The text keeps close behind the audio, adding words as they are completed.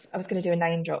I was going to do a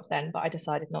name drop then, but I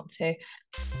decided not to.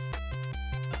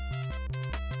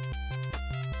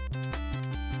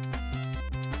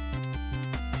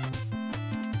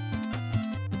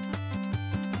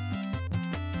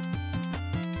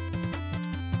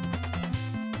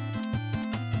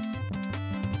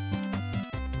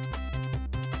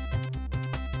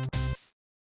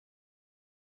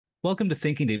 Welcome to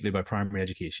Thinking Deeply about Primary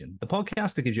Education, the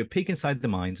podcast that gives you a peek inside the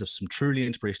minds of some truly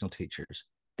inspirational teachers.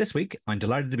 This week, I'm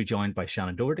delighted to be joined by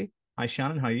Shannen Doherty. Hi,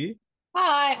 Shannen, how are you?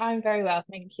 Hi, I'm very well,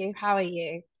 thank you. How are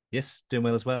you? Yes, doing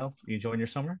well as well. You enjoying your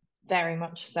summer? Very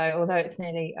much so, although it's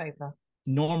nearly over.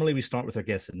 Normally, we start with our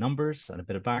guests and numbers and a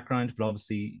bit of background, but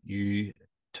obviously, you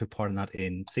took part in that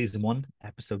in season one,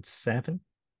 episode seven,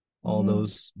 all Mm,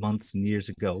 those months and years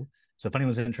ago. So, if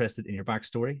anyone's interested in your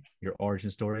backstory, your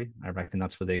origin story, I reckon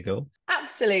that's where they go.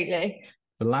 absolutely.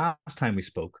 The last time we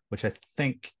spoke, which I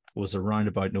think was around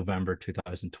about November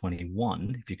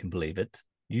 2021, if you can believe it,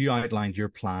 you outlined your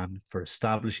plan for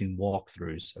establishing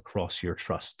walkthroughs across your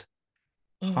trust.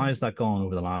 How has Mm. that gone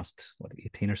over the last,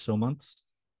 18 or so months?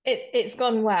 It's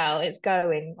gone well. It's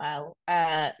going well.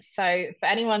 So for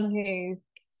anyone who,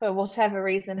 for whatever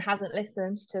reason, hasn't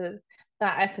listened to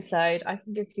that episode, I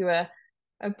can give you a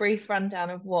brief rundown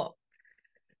of what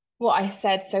I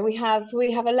said. So we have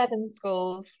 11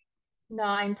 schools,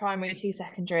 nine primary, two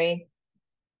secondary,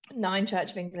 nine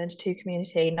Church of England, two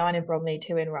community, nine in Bromley,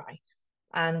 two in Rye.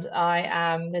 And I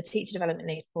am the teacher development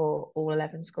lead for all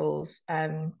 11 schools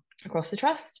across the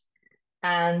trust.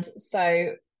 And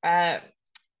so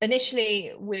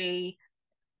initially we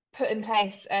put in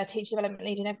place a teacher development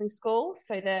lead in every school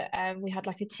so that we had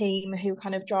like a team who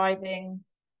kind of driving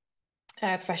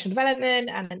professional development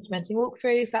and implementing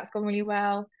walkthroughs. That's gone really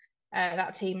well.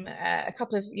 That team, a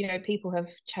couple of people have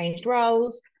changed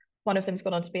roles. One of them's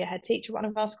gone on to be a head teacher at one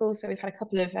of our schools, so we've had a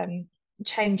couple of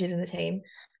changes in the team.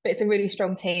 But it's a really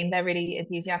strong team. They're really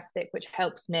enthusiastic, which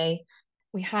helps me.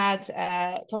 We had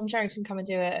Tom Sherrington come and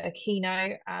do a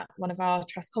keynote at one of our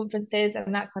trust conferences,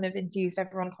 and that kind of enthused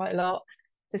everyone quite a lot,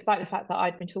 despite the fact that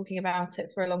I'd been talking about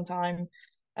it for a long time.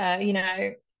 You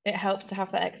know, it helps to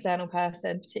have that external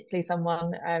person, particularly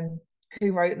someone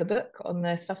who wrote the book on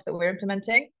the stuff that we're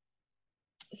implementing.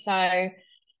 So,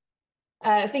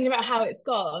 thinking about how it's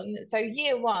gone. So,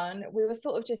 year one, we were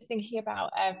sort of just thinking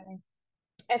about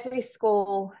every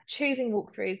school choosing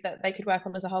walkthroughs that they could work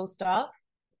on as a whole staff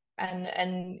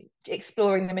and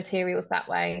exploring the materials that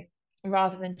way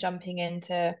rather than jumping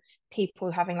into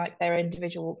people having like their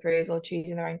individual walkthroughs or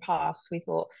choosing their own paths. We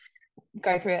thought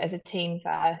go through it as a team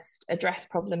first, address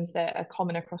problems that are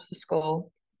common across the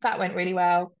school. That went really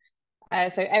well.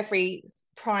 So every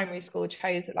primary school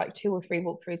chose like two or three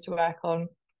walkthroughs to work on.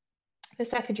 The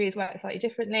secondaries work slightly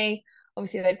differently.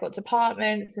 Obviously, they've got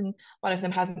departments, and one of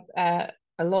them has a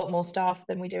lot more staff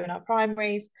than we do in our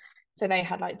primaries. So they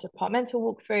had like departmental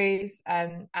walkthroughs,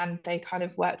 and they kind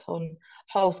of worked on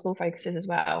whole school focuses as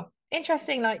well.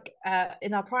 Interesting, like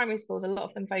in our primary schools, a lot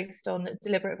of them focused on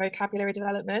deliberate vocabulary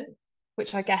development,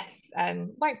 which I guess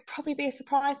won't probably be a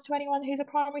surprise to anyone who's a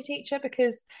primary teacher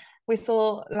because we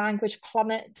saw language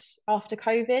plummet after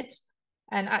COVID.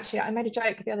 And actually, I made a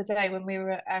joke the other day when we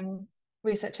were at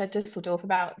research at Düsseldorf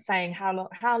about saying how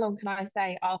long can I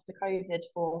stay after COVID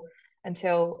for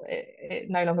until it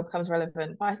no longer becomes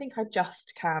relevant. But I think I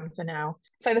just can for now.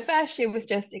 So the first year was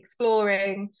just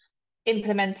exploring,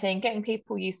 implementing, getting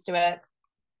people used to it,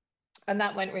 and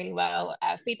that went really well.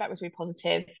 Feedback was really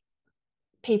positive.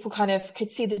 People kind of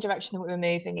could see the direction that we were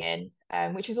moving in,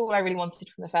 which was all I really wanted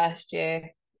from the first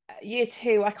year. Year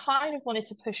two, I kind of wanted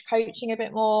to push coaching a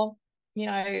bit more.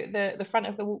 The front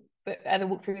of the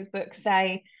walkthroughs book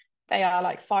say they are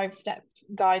like 5-step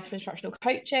guides for instructional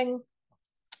coaching.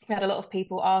 We had a lot of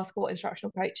people ask what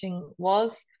instructional coaching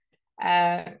was.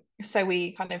 So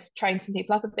we kind of trained some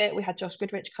people up a bit. We had Josh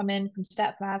Goodrich come in from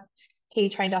Step Lab. He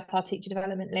trained up our teacher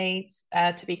development leads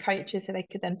to be coaches so they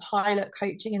could then pilot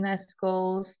coaching in their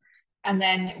schools. And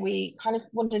then we kind of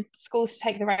wanted schools to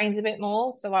take the reins a bit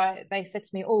more. So they said to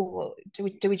me, "Oh, well,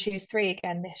 do we choose three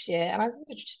again this year?" And I was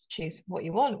like, "Just choose what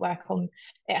you want, work on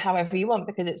it however you want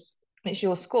because it's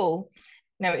your school.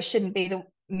 It shouldn't be the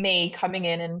me coming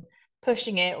in and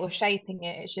pushing it or shaping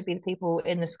it. It should be the people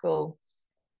in the school."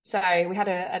 So we had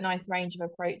a nice range of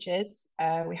approaches.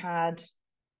 We had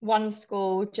one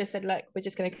school just said, look, we're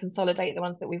just going to consolidate the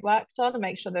ones that we've worked on and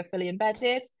make sure they're fully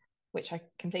embedded, which I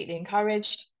completely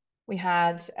encouraged. We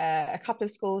had a couple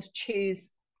of schools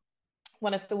choose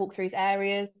one of the walkthroughs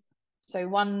areas. So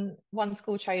one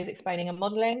school chose explaining and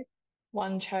modelling,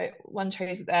 one chose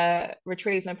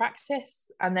retrieval and practice,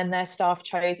 and then their staff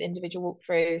chose individual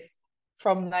walkthroughs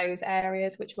from those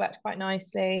areas, which worked quite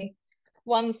nicely.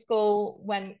 one school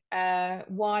went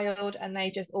wild and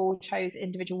they just all chose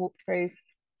individual walkthroughs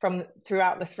from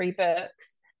throughout the three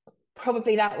books.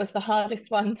 Probably that was the hardest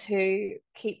one to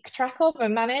keep track of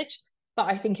and manage, but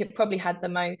I think it probably had the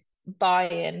most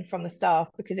buy-in from the staff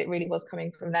because it really was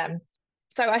coming from them.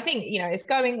 So I think, it's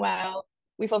going well.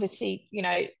 We've obviously,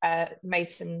 made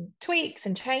some tweaks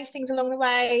and changed things along the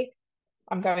way.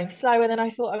 I'm going slower than I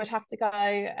thought I would have to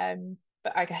go.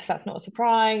 But I guess that's not a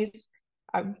surprise.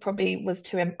 I probably was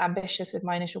too ambitious with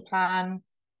my initial plan.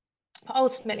 But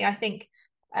ultimately, I think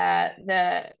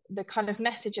the kind of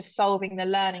message of solving the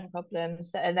learning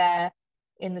problems that are there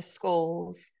in the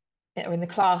schools or in the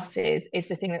classes is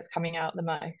the thing that's coming out the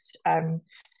most.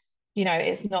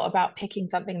 It's not about picking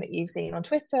something that you've seen on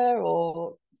Twitter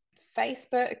or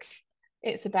Facebook.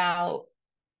 It's about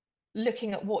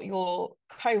looking at what your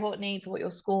cohort needs, what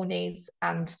your school needs,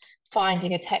 and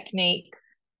finding a technique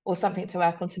or something to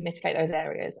work on to mitigate those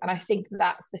areas. And I think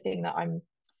that's the thing that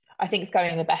I think is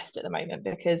going the best at the moment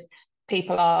because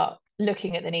people are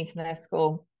looking at the needs in their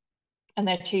school and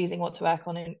they're choosing what to work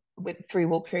on through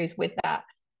walkthroughs with that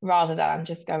rather than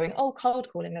just going, oh, cold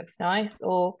calling looks nice,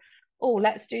 or oh,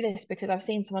 let's do this because I've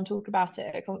seen someone talk about it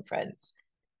at a conference.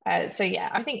 So yeah,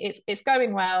 I think it's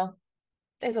going well.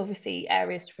 There's obviously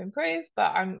areas to improve,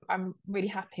 but I'm really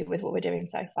happy with what we're doing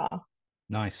so far.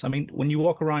 Nice. I mean, when you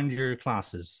walk around your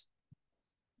classes,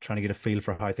 trying to get a feel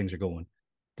for how things are going,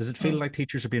 does it feel Mm. like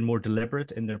teachers are being more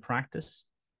deliberate in their practice?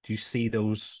 Do you see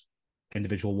those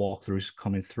individual walkthroughs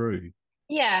coming through?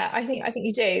 Yeah, I think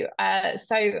you do.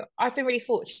 So I've been really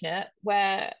fortunate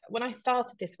where when I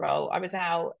started this role, I was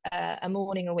out a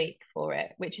morning a week for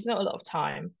it, which is not a lot of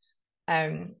time.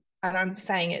 And I'm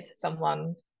saying it to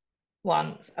someone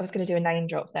once. I was going to do a name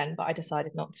drop then, but I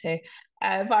decided not to.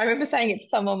 But I remember saying it to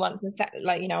someone once and said,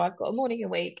 like, I've got a morning a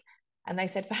week, and they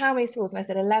said, for how many schools? And I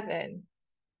said 11,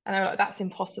 and they were like, that's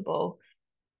impossible.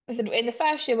 I said in the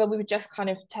first year when we were just kind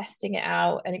of testing it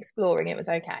out and exploring, it was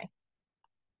okay.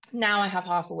 Now I have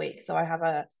half a week. So I have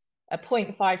a zero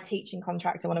point 0.5 teaching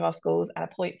contract at one of our schools and a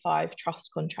zero point 0.5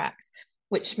 trust contract,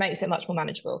 which makes it much more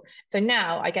manageable. So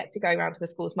now I get to go around to the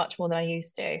schools much more than I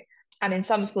used to. And in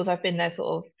some schools, I've been there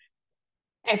sort of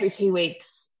every 2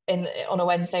 weeks on a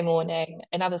Wednesday morning.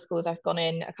 In other schools, I've gone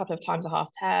in a couple of times a half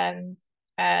term.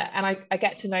 And I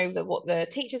get to know what the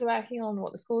teachers are working on,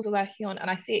 what the schools are working on, and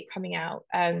I see it coming out.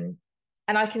 And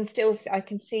I can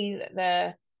see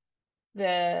that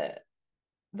the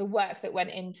the work that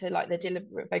went into like the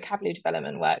deliberate vocabulary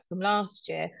development work from last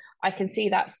year, I can see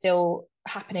that still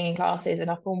happening in classes and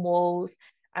up on walls.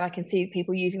 And I can see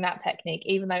people using that technique,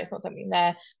 even though it's not something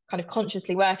they're kind of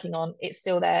consciously working on, it's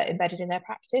still there embedded in their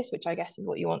practice, which I guess is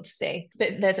what you want to see.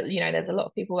 But there's a lot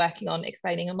of people working on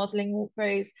explaining and modeling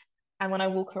walkthroughs. And when I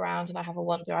walk around and I have a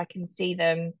wander, I can see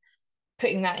them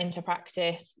putting that into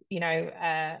practice.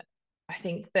 I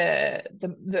think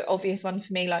the obvious one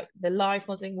for me, like the live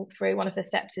modeling walkthrough, one of the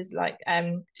steps is like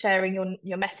sharing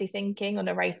your messy thinking or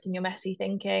narrating your messy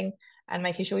thinking and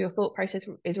making sure your thought process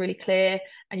is really clear.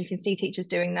 And you can see teachers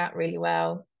doing that really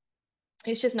well.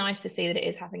 It's just nice to see that it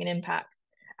is having an impact.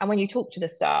 And when you talk to the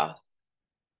staff,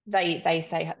 they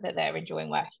say that they're enjoying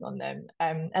working on them,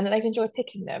 and that they've enjoyed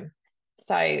picking them.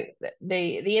 So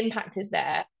the impact is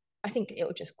there. I think it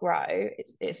will just grow.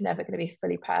 It's never going to be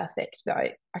fully perfect, but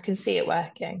I can see it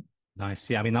working. Nice.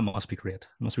 Yeah, I mean, that must be great. It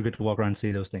must be good to walk around and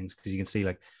see those things because you can see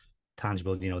like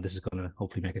tangible, this is going to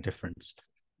hopefully make a difference.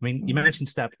 I mean, you Mm. mentioned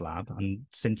Step Lab, and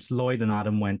since Lloyd and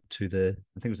Adam went to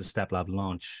I think it was the Step Lab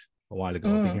launch a while ago,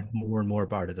 I've been Mm. hearing more and more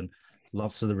about it. And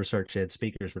lots of the research ed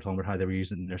speakers were talking about how they were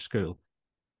using it in their school.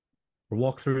 Were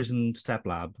walkthroughs and Step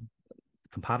Lab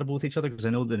compatible with each other? Because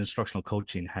I know that instructional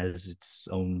coaching has its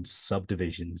own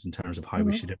subdivisions in terms of how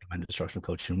we Mhm. should implement instructional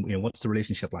coaching. What's the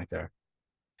relationship like there?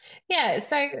 Yeah,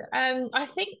 so I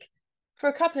think for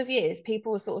a couple of years,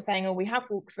 people were sort of saying, "Oh, we have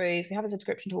walkthroughs, we have a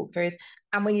subscription to walkthroughs,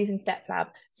 and we're using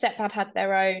StepLab." StepLab had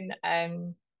their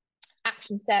own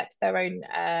action steps, their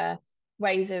own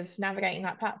ways of navigating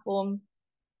that platform,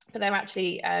 but they're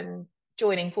actually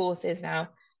joining forces now.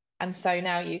 And so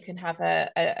now you can have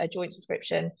a joint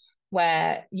subscription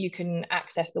where you can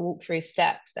access the walkthrough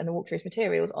steps and the walkthrough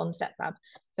materials on StepLab.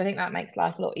 So I think that makes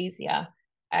life a lot easier.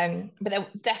 But they're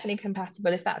definitely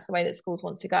compatible if that's the way that schools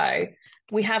want to go.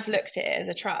 We have looked at it as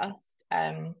a trust,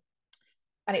 and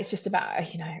it's just about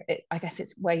I guess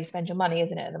it's where you spend your money,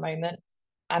 isn't it, at the moment?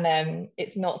 And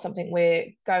it's not something we're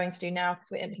going to do now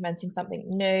because we're implementing something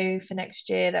new for next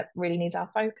year that really needs our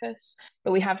focus.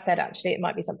 But we have said actually it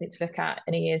might be something to look at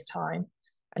in a year's time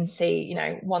and see,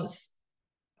 once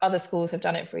other schools have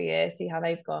done it for a year, see how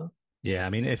they've gone. Yeah,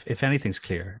 I mean, if anything's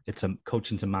clear, it's a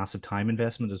coaching's a massive time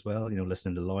investment as well.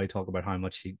 Listening to Lloyd talk about how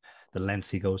much the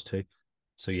lengths he goes to.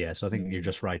 So yeah, so I think you're Mm.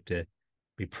 just right to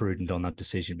be prudent on that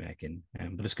decision making.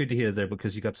 But it's good to hear there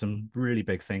because you got some really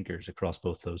big thinkers across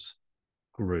both those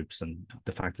groups, and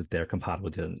the fact that they're compatible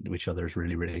with each other is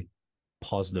really, really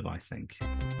positive, I think.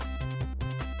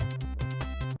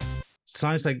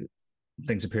 Sounds like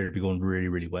things appear to be going really,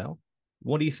 really well.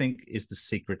 What do you think is the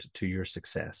secret to your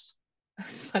success?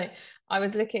 It's funny. I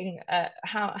was looking at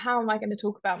how am I going to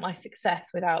talk about my success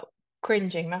without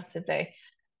cringing massively.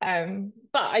 But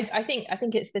I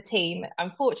think it's the team.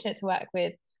 I'm fortunate to work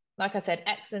with, like I said,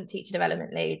 excellent teacher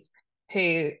development leads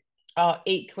who are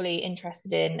equally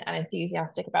interested in and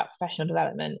enthusiastic about professional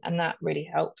development, and that really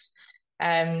helps.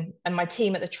 And my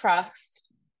team at the trust,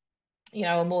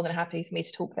 are more than happy for me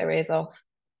to talk their ears off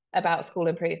about school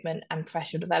improvement and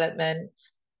professional development.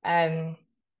 Um,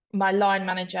 my line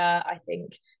manager, I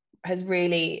think, has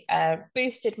really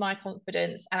boosted my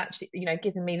confidence and actually,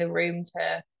 given me the room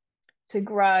to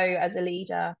grow as a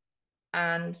leader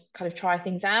and kind of try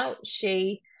things out.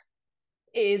 She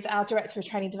is our director of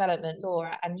training development,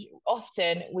 Laura, and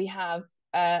often we have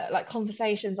like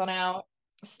conversations on our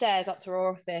stairs up to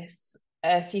our office.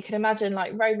 If you can imagine,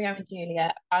 like Romeo and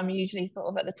Juliet, I'm usually sort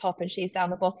of at the top and she's down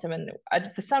the bottom, and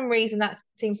for some reason that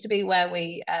seems to be where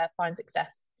we find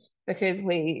success because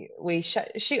we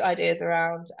shoot ideas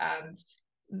around and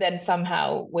then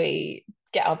somehow we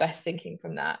get our best thinking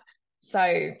from that. So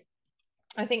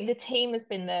I think the team has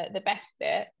been the best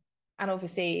bit, and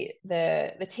obviously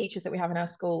the teachers that we have in our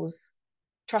schools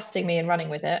trusting me and running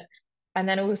with it, and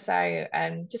then also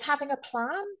just having a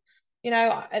plan.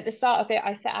 At the start of it,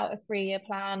 I set out a 3-year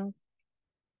plan.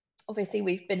 Obviously,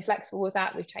 we've been flexible with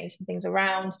that. We've changed some things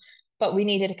around, but we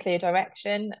needed a clear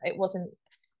direction. It wasn't.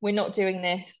 We're not doing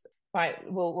this right.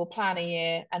 We'll plan a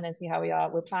year and then see how we are.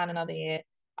 We'll plan another year.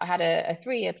 I had a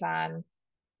 3-year plan.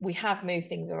 We have moved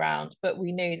things around, but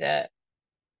we knew that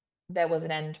there was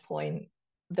an end point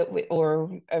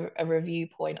or a review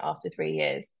point after 3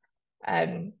 years.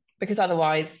 Because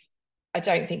otherwise, I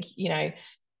don't think,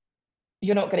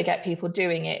 you're not going to get people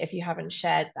doing it if you haven't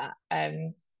shared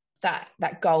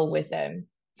that goal with them.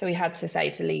 So we had to say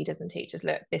to leaders and teachers,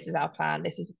 look, this is our plan.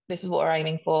 This is what we're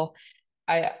aiming for.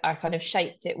 I kind of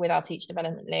shaped it with our teacher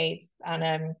development leads,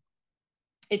 and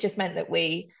it just meant that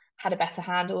we had a better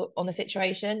handle on the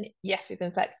situation. Yes, we've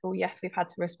been flexible. Yes, we've had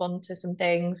to respond to some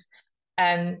things.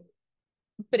 Um,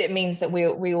 but it means that we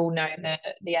all know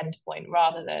the end point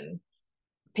rather than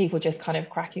people just kind of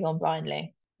cracking on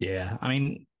blindly. Yeah, I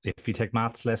mean, if you take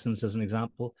maths lessons as an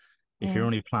example, if you're Mm.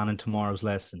 only planning tomorrow's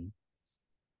lesson,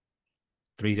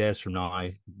 3 days from now,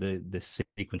 the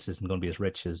sequence isn't going to be as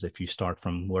rich as if you start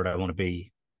from where do I want to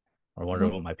be or where do I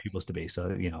want my pupils to be. So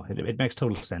it makes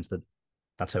total sense that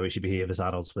that's how we should behave as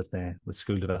adults with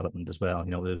school development as well.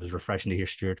 It was refreshing to hear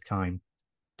Stuart Kime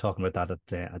talking about that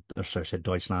at sorry, said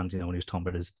Deutschland. When he was talking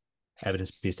about his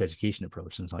evidence-based education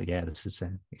approach, and it's like, yeah, this is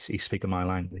he's speaking my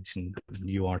language, and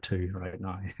you are too right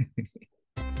now.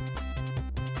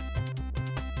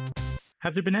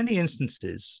 Have there been any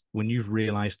instances when you've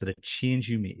realized that a change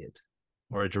you made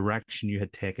or a direction you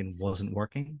had taken wasn't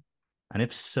working? And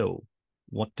if so,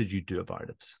 what did you do about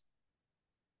it?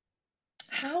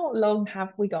 How long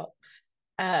have we got?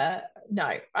 Uh,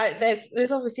 no,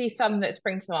 there's obviously some that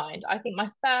spring to mind. I think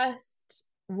my first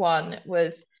one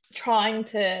was trying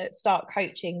to start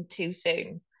coaching too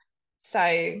soon. So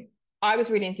I was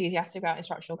really enthusiastic about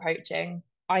instructional coaching.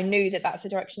 I knew that that's the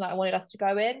direction that I wanted us to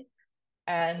go in.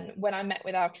 And when I met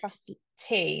with our trust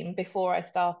team before I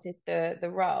started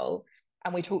the role,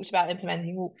 and we talked about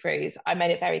implementing walkthroughs, I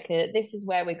made it very clear that this is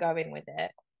where we're going with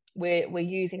it. We're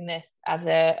using this as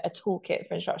a toolkit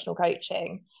for instructional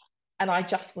coaching, and I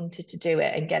just wanted to do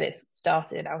it and get it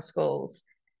started in our schools.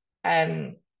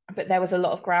 Um, but there was a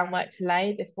lot of groundwork to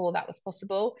lay before that was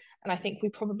possible, and I think we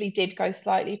probably did go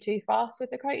slightly too fast with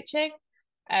the coaching.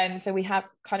 So we have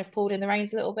kind of pulled in the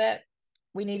reins a little bit.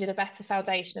 We needed a better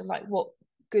foundation of like what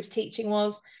good teaching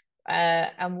was,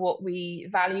 and what we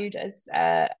valued as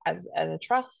a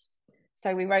trust.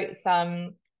 So we wrote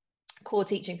some core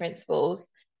teaching principles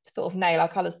to sort of nail our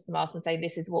colours to the mast and say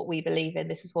this is what we believe in,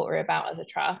 this is what we're about as a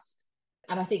trust.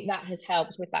 And I think that has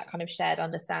helped with that kind of shared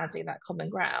understanding, that common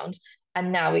ground.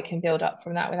 And now we can build up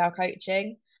from that with our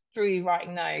coaching. Through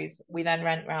writing those, we then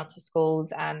went around to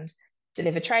schools and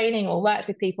delivered training or worked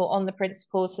with people on the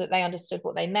principles so that they understood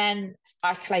what they meant.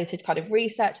 I collated kind of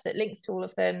research that links to all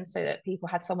of them so that people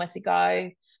had somewhere to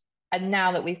go. And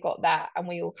now that we've got that and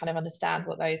we all kind of understand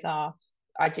what those are,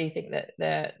 I do think that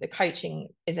the coaching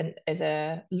is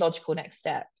a logical next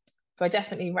step So I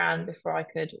definitely ran before I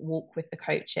could walk with the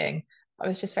coaching. I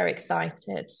was just very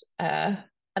excited. And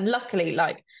luckily,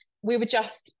 like we were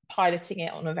just piloting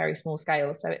it on a very small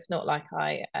scale. So it's not like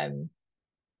I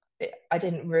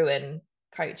didn't ruin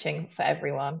coaching for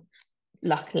everyone,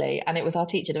 luckily. And it was our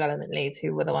teacher development leads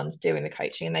who were the ones doing the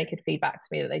coaching, and they could feed back to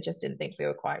me that they just didn't think we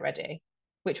were quite ready,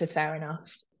 which was fair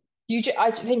enough. I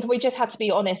think we just had to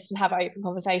be honest and have open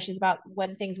conversations about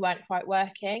when things weren't quite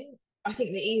working. I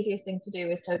think the easiest thing to do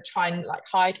is to try and like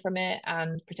hide from it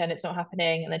and pretend it's not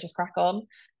happening and then just crack on.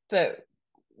 But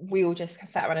we all just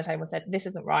sat around a table and said, "This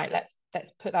isn't right. Let's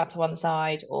put that to one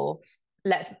side, or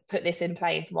let's put this in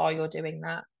place while you're doing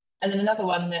that." And then another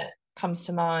one that comes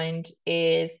to mind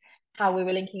is how we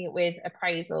were linking it with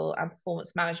appraisal and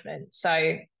performance management.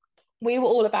 So we were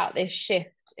all about this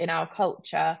shift in our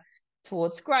culture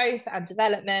towards growth and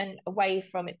development, away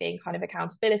from it being kind of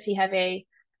accountability heavy.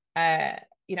 Uh,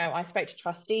 I spoke to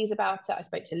trustees about it. I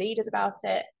spoke to leaders about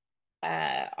it.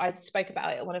 I spoke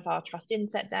about it at one of our trust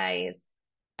inset days.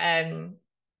 Um,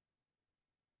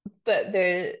 but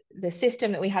the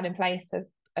system that we had in place for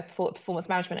performance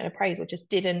management and appraisal just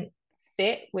didn't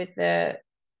fit with the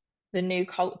new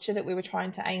culture that we were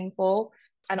trying to aim for.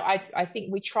 And I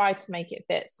think we tried to make it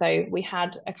fit. So we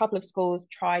had a couple of schools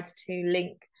tried to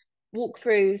link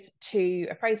walkthroughs to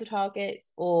appraisal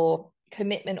targets, or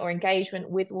commitment or engagement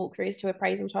with walkthroughs to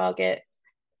appraisal targets,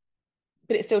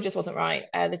 but it still just wasn't right.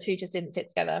 The two just didn't sit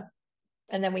together.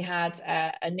 And then we had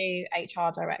a new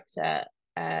HR director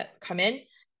come in,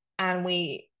 and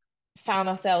we found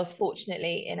ourselves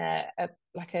fortunately in a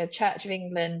Church of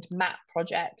England map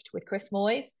project with Chris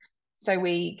Moyes, so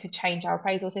we could change our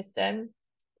appraisal system.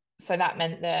 So that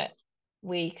meant that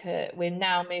we're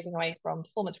now moving away from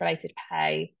performance related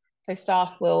pay. So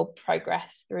staff will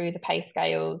progress through the pay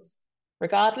scales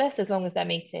regardless, as long as they're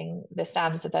meeting the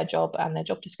standards of their job and their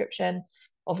job description.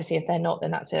 Obviously, if they're not,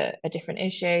 then that's a different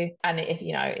issue. And if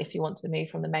you want to move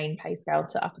from the main pay scale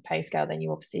to upper pay scale, then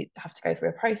you obviously have to go through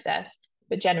a process.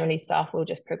 But generally, staff will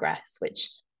just progress, which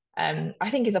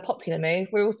I think is a popular move.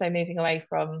 We're also moving away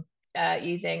from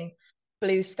using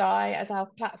Blue Sky as our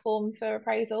platform for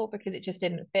appraisal, because it just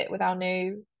didn't fit with our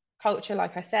new culture,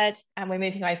 like I said. And we're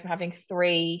moving away from having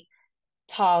 3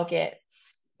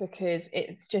 targets because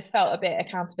it's just felt a bit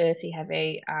accountability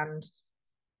heavy and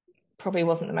probably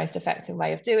wasn't the most effective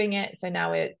way of doing it. So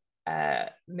now we're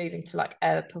moving to like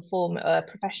a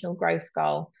professional growth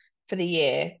goal for the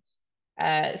year.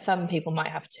 Some people might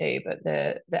have 2, but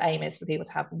the aim is for people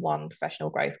to have 1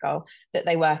 professional growth goal that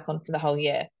they work on for the whole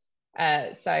year.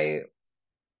 So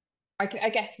I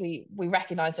guess we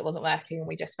recognised it wasn't working, and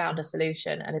we just found a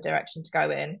solution and a direction to go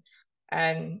in.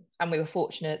 And we were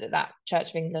fortunate that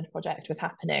Church of England project was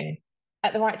happening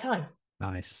at the right time.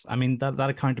 Nice. I mean, that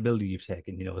accountability you've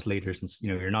taken, as leaders, and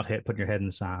you're not putting your head in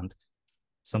the sand.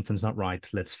 Something's not right.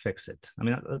 Let's fix it. I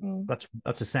mean,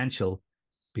 that's essential,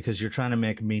 because you're trying to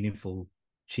make meaningful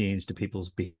change to people's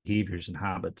behaviors and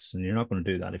habits, and you're not going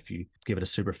to do that if you give it a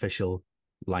superficial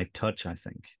light touch, I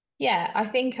think. Yeah, I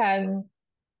think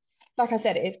like I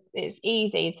said, it's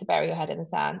easy to bury your head in the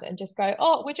sand and just go,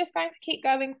 oh, we're just going to keep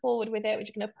going forward with it. We're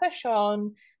just going to push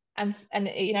on, and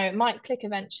it might click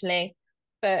eventually,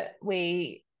 but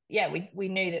we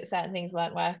knew that certain things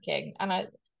weren't working, and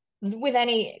with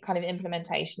any kind of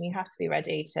implementation, you have to be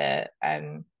ready to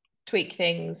tweak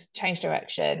things, change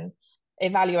direction,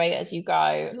 evaluate as you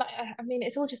go. Like, I mean,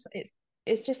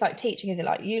 it's just like teaching, isn't it?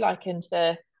 Like you likened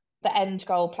the end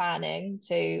goal planning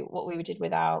to what we did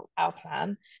with our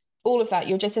plan. All of that,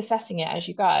 you're just assessing it as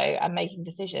you go and making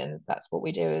decisions. That's what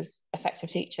we do as effective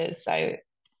teachers. So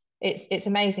it's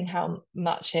amazing how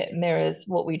much it mirrors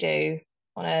what we do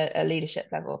on a leadership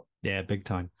level. Yeah, big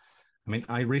time. I mean,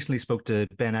 I recently spoke to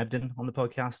Ben Ebden on the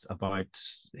podcast about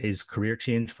his career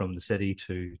change from the city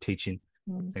to teaching,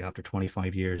 I think after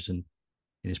 25 years in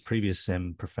his previous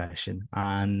profession.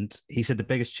 And he said the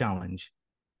biggest challenge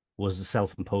was a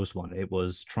self-imposed one. It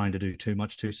was trying to do too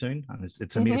much too soon. And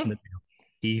it's amazing Mm-hmm. that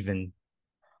even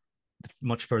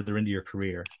much further into your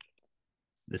career,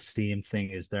 the same thing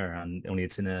is there, and only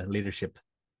it's in a leadership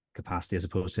capacity as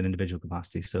opposed to an individual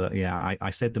capacity. So yeah,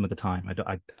 I said to them at the time,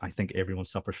 I think everyone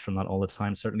suffers from that all the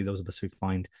time. Certainly those of us who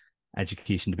find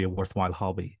education to be a worthwhile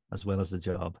hobby as well as a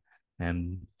job.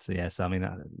 So yes, I mean,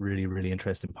 really, really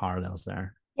interesting parallels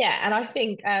there. Yeah, and I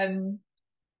think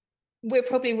we're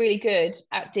probably really good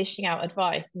at dishing out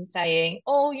advice and saying,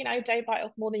 oh, don't bite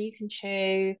off more than you can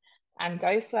chew and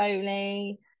go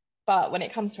slowly. But when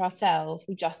it comes to ourselves,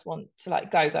 we just want to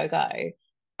like go, go, go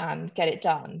and get it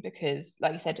done because,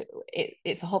 like you said,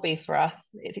 it's a hobby for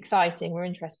us. It's exciting. We're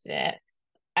interested in it.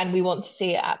 And we want to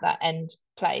see it at that end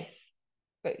place.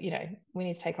 But, we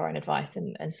need to take our own advice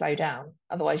and slow down.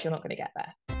 Otherwise, you're not going to get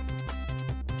there.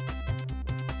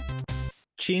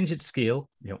 Change at scale,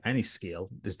 any scale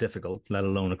is difficult, let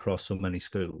alone across so many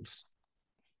schools.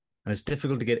 And it's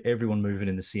difficult to get everyone moving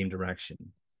in the same direction.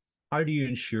 How do you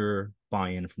ensure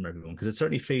buy-in from everyone? Because it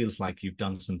certainly feels like you've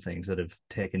done some things that have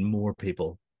taken more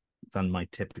people than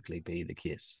might typically be the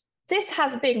case. This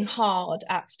has been hard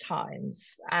at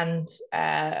times and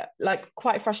like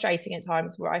quite frustrating at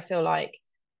times where I feel like,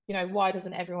 why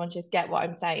doesn't everyone just get what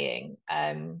I'm saying?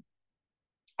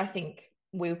 I think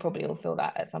we'll probably all feel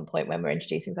that at some point when we're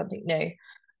introducing something new.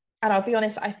 And I'll be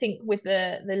honest, I think with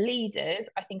the leaders,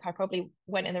 I think I probably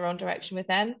went in the wrong direction with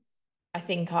them. I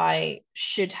think I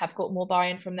should have got more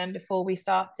buy-in from them before we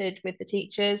started with the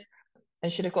teachers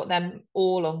and should have got them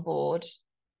all on board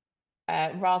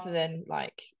rather than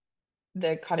like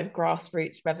the kind of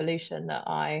grassroots revolution that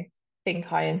I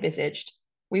think I envisaged.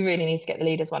 We really need to get the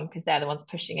leaders one because they're the ones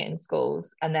pushing it in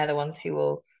schools and they're the ones who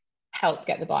will help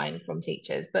get the buy-in from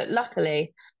teachers. But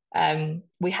luckily,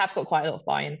 we have got quite a lot of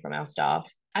buy-in from our staff.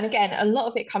 And again, a lot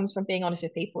of it comes from being honest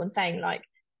with people and saying like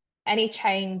any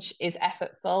change is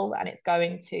effortful and it's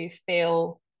going to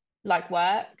feel like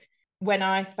work. When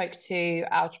I spoke to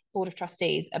our board of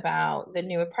trustees about the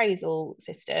new appraisal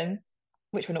system,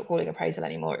 which we're not calling appraisal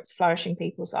anymore, it's flourishing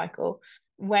people cycle.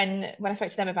 When I spoke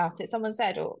to them about it, someone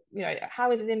said, or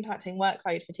how is this impacting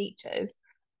workload for teachers?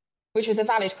 Which was a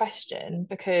valid question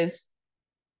because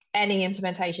any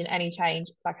implementation, any change,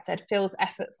 like I said, feels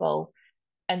effortful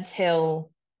until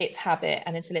it's habit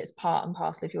and until it's part and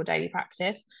parcel of your daily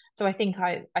practice. So I think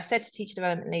I said to teacher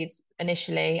development leads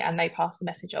initially, and they passed the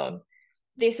message on.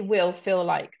 This will feel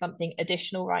like something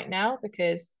additional right now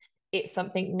because it's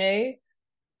something new,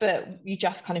 but you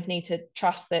just kind of need to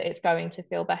trust that it's going to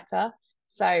feel better.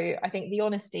 So I think the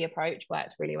honesty approach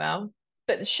worked really well,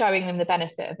 but showing them the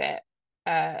benefit of it.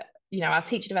 Our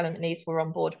teacher development leads were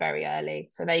on board very early,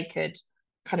 so they could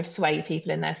kind of sway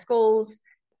people in their schools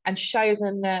and show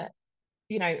them that,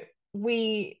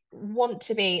 we want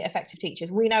to be effective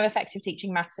teachers. We know effective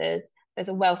teaching matters. There's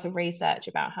a wealth of research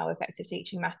about how effective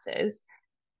teaching matters.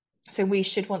 So we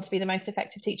should want to be the most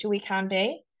effective teacher we can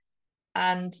be.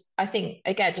 And I think,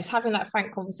 again, just having that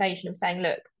frank conversation of saying,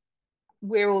 look,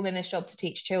 we're all in this job to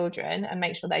teach children and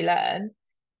make sure they learn.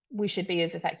 We should be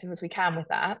as effective as we can with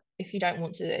that. If you don't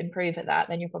want to improve at that,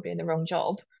 then you're probably in the wrong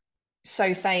job.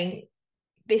 So saying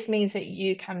this means that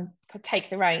you can take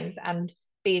the reins and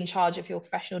be in charge of your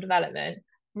professional development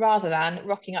rather than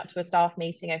rocking up to a staff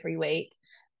meeting every week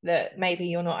that maybe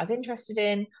you're not as interested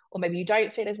in, or maybe you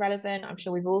don't feel as relevant. I'm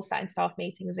sure we've all sat in staff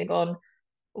meetings and gone,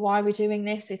 why are we doing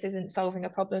this? This isn't solving a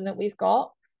problem that we've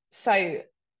got. So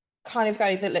kind of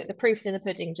go that, look, the proof is in the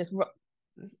pudding, just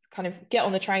kind of get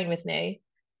on the train with me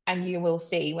and you will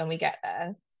see when we get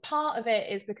there. Part of it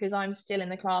is because I'm still in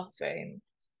the classroom.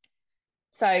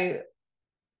 So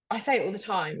I say it all the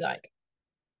time, like,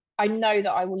 I know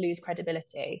that I will lose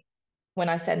credibility when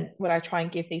I try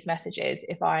and give these messages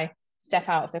if I step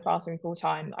out of the classroom full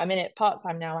time. I'm in it part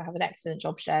time now. I have an excellent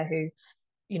job share who,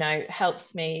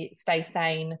 helps me stay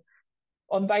sane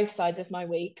on both sides of my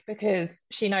week because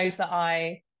she knows that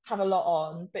I have a lot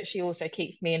on, but she also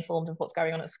keeps me informed of what's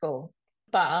going on at school.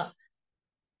 But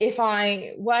if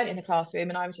I weren't in the classroom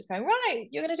and I was just going, right,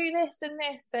 you're going to do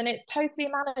this and it's totally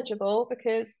manageable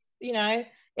because,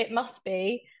 it must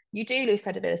be, you do lose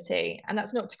credibility. And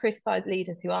that's not to criticize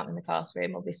leaders who aren't in the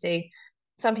classroom. Obviously,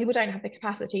 some people don't have the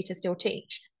capacity to still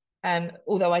teach.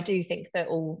 Although I do think that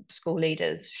all school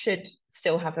leaders should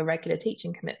still have a regular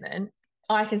teaching commitment.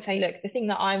 I can say, look, the thing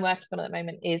that I'm working on at the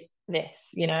moment is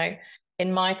this,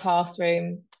 in my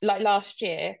classroom, like last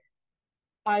year,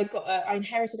 I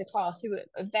inherited a class who were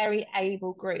a very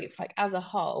able group, like as a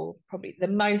whole, probably the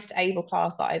most able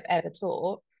class that I've ever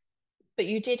taught. But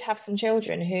you did have some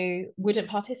children who wouldn't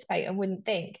participate and wouldn't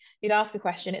think. You'd ask a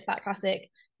question, it's that classic,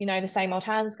 the same old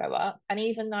hands go up. And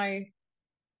even though,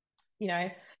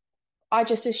 I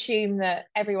just assume that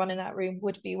everyone in that room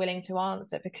would be willing to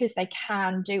answer because they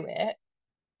can do it.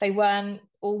 They weren't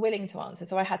all willing to answer.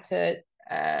 So I had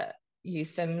to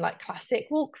use some like classic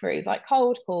walkthroughs, like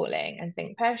cold calling and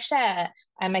think per share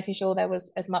and making sure there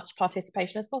was as much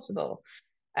participation as possible.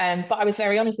 But I was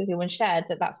very honest with you and shared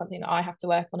that that's something that I have to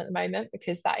work on at the moment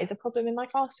because that is a problem in my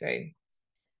classroom.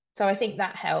 So I think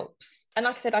that helps. And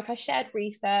like I said, like I shared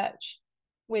research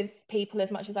with people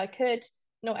as much as I could.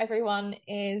 Not everyone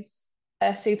is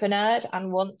a super nerd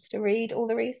and wants to read all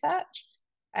the research.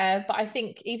 But I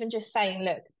think even just saying,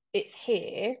 look, it's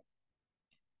here,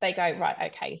 they go,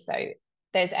 right, okay, so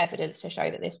there's evidence to show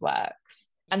that this works.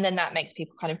 And then that makes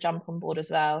people kind of jump on board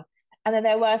as well. And then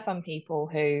there were some people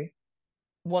who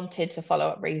wanted to follow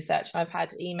up research. And I've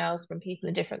had emails from people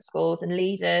in different schools and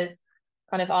leaders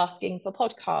kind of asking for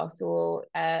podcasts or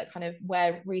kind of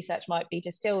where research might be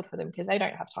distilled for them because they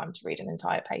don't have time to read an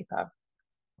entire paper.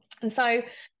 And so,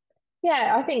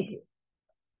 yeah, I think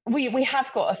we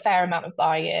have got a fair amount of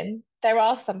buy-in. There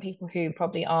are some people who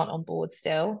probably aren't on board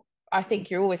still. I think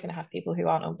you're always going to have people who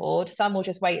aren't on board. Some will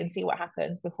just wait and see what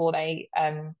happens before they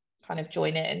kind of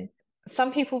join in.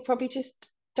 Some people probably just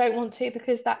don't want to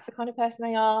because that's the kind of person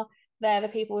they are. They're the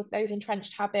people with those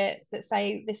entrenched habits that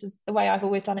say this is the way I've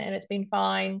always done it and it's been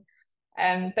fine.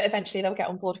 But eventually they'll get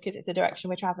on board because it's the direction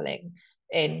we're traveling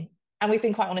in. And we've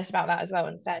been quite honest about that as well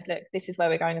and said, look, this is where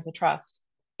we're going as a trust.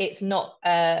 It's not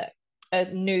a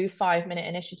new 5 minute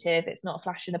initiative. It's not a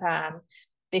flash in the pan.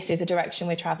 This is a direction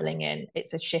we're traveling in.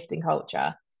 It's a shift in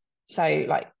culture. So,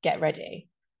 like, get ready.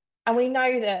 And we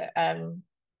know that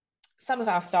some of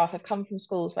our staff have come from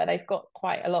schools where they've got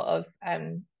quite a lot of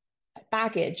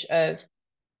baggage of.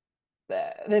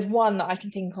 There's one that I can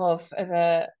think of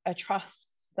a trust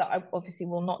that I obviously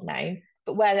will not name,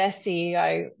 but where their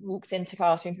CEO walks into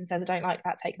classrooms and says, "I don't like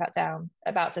that. Take that down."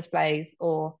 About displays,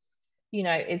 or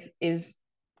is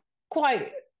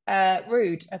quite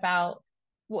rude about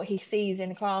what he sees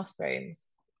in classrooms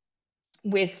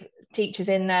with teachers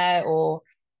in there or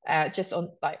just on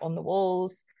the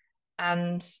walls,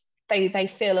 and they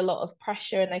feel a lot of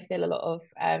pressure and they feel a lot of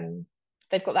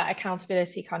they've got that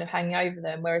accountability kind of hanging over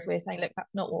them. Whereas we're saying, look,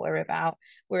 that's not what we're about.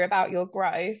 We're about your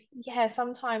growth. Yeah,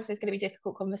 sometimes there's going to be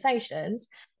difficult conversations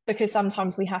because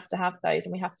sometimes we have to have those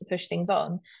and we have to push things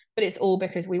on. But it's all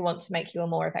because we want to make you a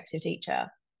more effective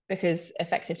teacher because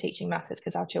effective teaching matters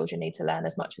because our children need to learn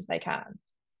as much as they can.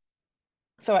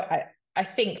 So I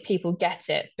think people get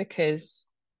it because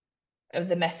of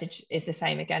the message is the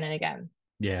same again and again.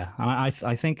 Yeah, and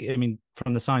I think, I mean,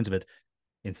 from the signs of it,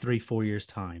 in 3-4 years'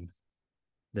 time,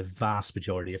 the vast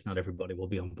majority, if not everybody, will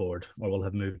be on board or will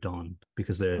have moved on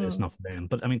because it's not for them.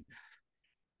 But I mean,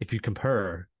 if you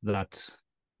compare that,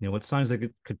 it sounds like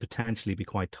it could potentially be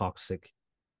quite toxic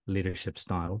leadership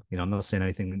style. I'm not saying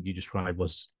anything that you described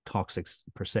was toxic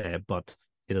per se, but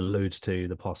it alludes to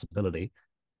the possibility.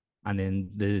 And then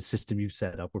the system you've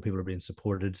set up where people are being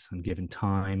supported and given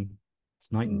time,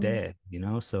 it's night and day,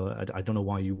 So I don't know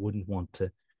why you wouldn't want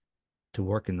to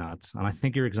work in that. And I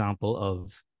think your example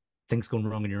of things going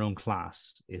wrong in your own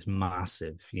class is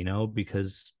massive,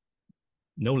 because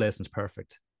no lesson's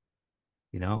perfect,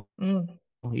 even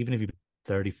if you've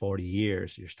 30, 40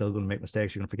 years, you're still going to make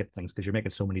mistakes. You're going to forget things because you're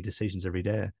making so many decisions every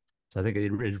day. So I think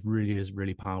it really is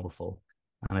really powerful.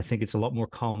 And I think it's a lot more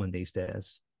common these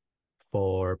days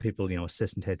for people,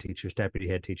 assistant head teachers, deputy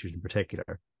head teachers in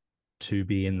particular, to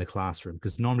be in the classroom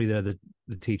because normally they're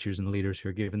the teachers and the leaders who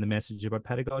are giving the message about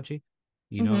pedagogy.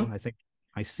 I think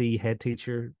I see head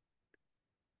teacher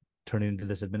turning into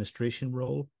this administration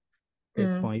role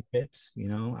bit by bit.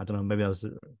 I don't know, maybe I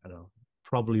don't know,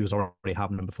 probably was already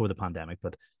happening before the pandemic,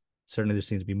 but certainly there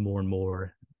seems to be more and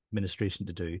more administration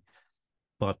to do.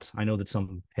 But I know that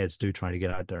some heads do try to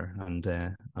get out there and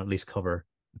at least cover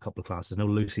a couple of classes. No,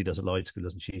 Lucy does at Lloyd School,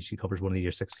 doesn't she? She covers one of the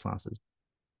year 6 classes.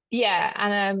 Yeah,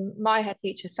 and my head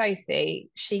teacher, Sophie,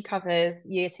 she covers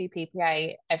year 2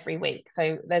 PPA every week.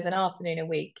 So there's an afternoon a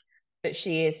week that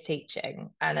she is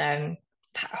teaching, and that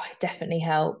definitely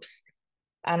helps.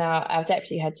 And our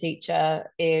deputy head teacher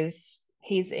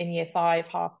he's in year 5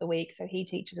 half the week, so he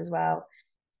teaches as well.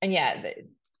 And yeah,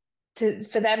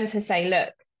 for them to say,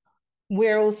 look,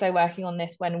 we're also working on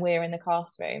this when we're in the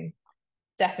classroom,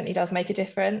 definitely does make a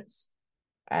difference.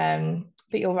 But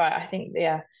you're right. I think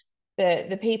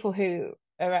the people who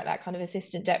are at that kind of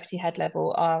assistant deputy head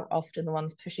level are often the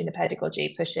ones pushing the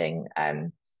pedagogy, pushing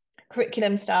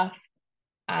curriculum stuff,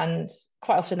 and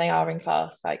quite often they are in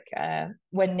class. Like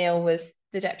when Neil was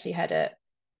the deputy head at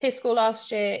his school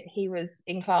last year, he was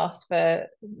in class for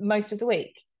most of the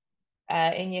week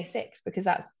in year 6 because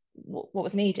that's what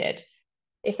was needed.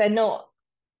 If they're not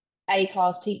a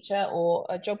class teacher or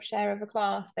a job share of a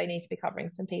class, they need to be covering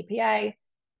some PPA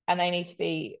and they need to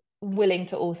be willing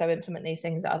to also implement these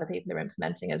things that other people are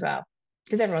implementing as well,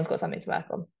 because everyone's got something to work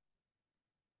on.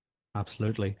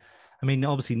 Absolutely. I mean,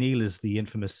 obviously, Neil is the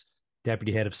infamous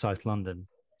deputy head of South London.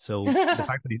 So the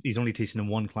fact that he's only teaching in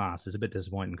one class is a bit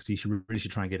disappointing because he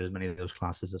should try and get as many of those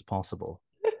classes as possible.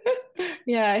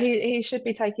 Yeah, he should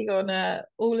be taking on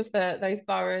all of those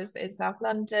boroughs in South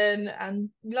London and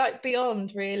like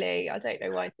beyond, really. I don't know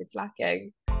why it's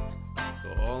lacking.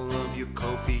 For all of you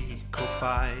Kofi,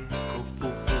 Ko-Fi,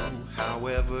 Kofufu,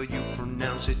 however you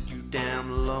pronounce it, you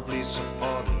damn lovely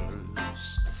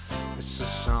supporters. It's a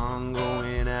song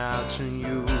going out to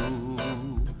you,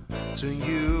 to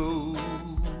you.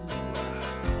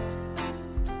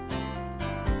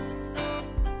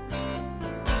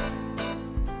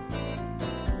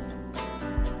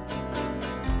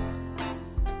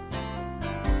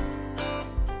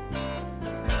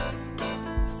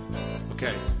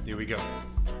 we go.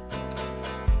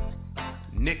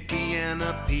 Nikki,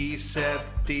 Anna P, Seb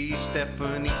D,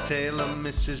 Stephanie Taylor,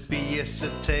 Mrs. B,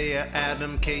 Taya,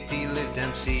 Adam, Katie, Liv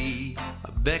Dempsey,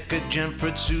 Becca,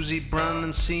 Jenford, Susie, Brown,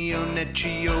 and CEO,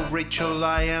 Netchio, Rachel,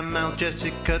 I am Al,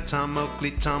 Jessica, Tom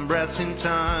Oakley, Tom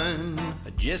Brassington,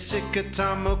 Jessica,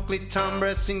 Tom Oakley, Tom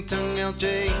Brassington,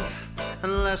 LJ,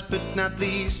 and last but not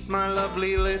least, my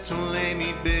lovely little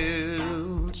Amy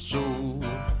Bill. So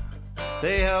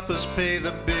they help us pay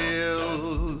the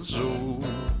bills. So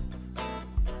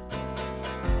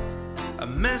a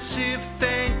massive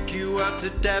thank you out to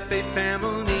Dappy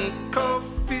family.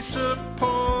 Coffee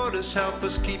supporters help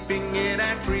us keeping it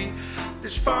ad-free.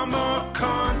 There's far more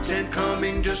content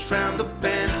coming just round the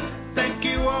bend. Thank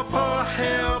you all for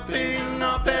helping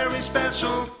our very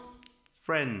special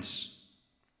friends.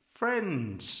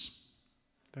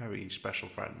 Very special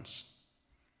friends.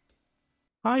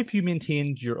 How have you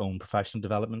maintained your own professional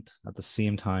development at the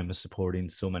same time as supporting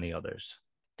so many others?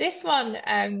 This one,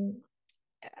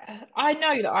 I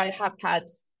know that I have had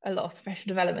a lot of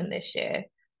professional development this year,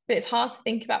 but it's hard to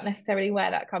think about necessarily where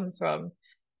that comes from.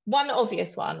 One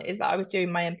obvious one is that I was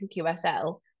doing my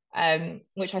NPQSL,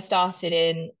 which I started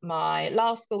in my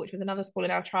last school, which was another school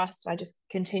in our trust. I just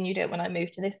continued it when I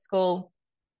moved to this school.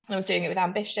 I was doing it with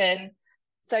ambition.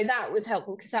 So that was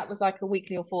helpful because that was like a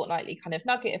weekly or fortnightly kind of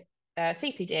nugget of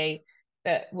CPD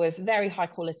that was very high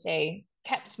quality,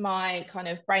 kept my kind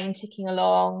of brain ticking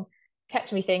along,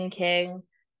 kept me thinking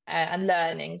and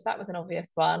learning. So that was an obvious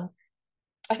one.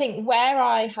 I think where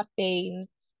I have been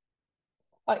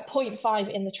like 0.5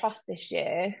 in the trust this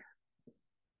year,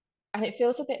 and it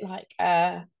feels a bit like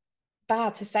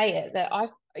bad to say it, that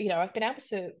I've been able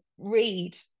to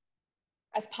read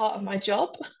as part of my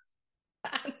job.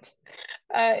 And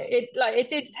it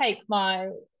did take my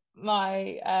line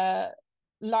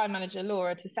manager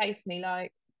Laura to say to me,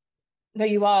 like, no,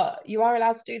 you are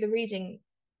allowed to do the reading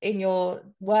in your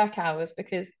work hours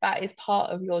because that is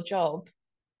part of your job.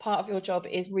 Part of your job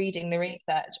is reading the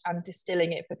research and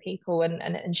distilling it for people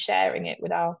and sharing it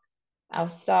with our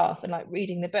staff and like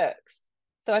reading the books.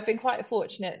 So I've been quite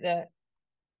fortunate that,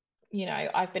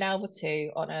 I've been able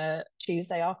to on a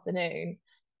Tuesday afternoon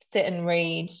sit and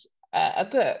read a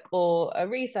book or a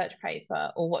research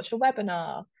paper or watch a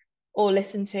webinar or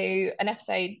listen to an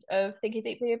episode of Thinking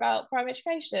Deeply About Primary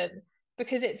Education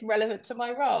because it's relevant to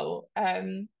my role.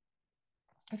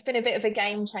 It's been a bit of a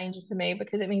game changer for me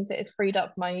because it means that it's freed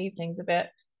up my evenings a bit.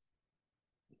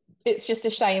 It's just a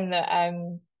shame that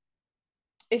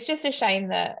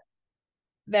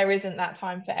there isn't that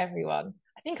time for everyone.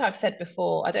 I think I've said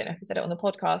before, I don't know if I said it on the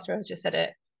podcast or I just said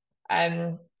it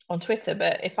on Twitter,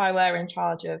 but if I were in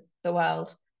charge of the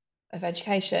world of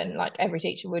education, like every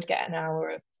teacher would get an hour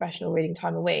of professional reading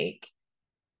time a week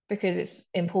because it's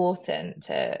important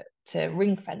to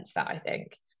ring fence that, I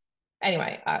think.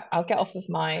 Anyway, I'll get off of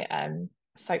my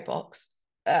soapbox.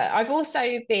 I've also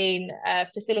been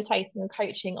facilitating and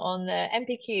coaching on the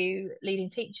NPQ leading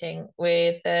teaching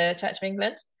with the Church of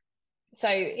England. So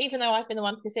even though I've been the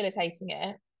one facilitating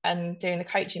it and doing the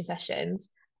coaching sessions,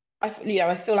 I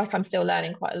feel like I'm still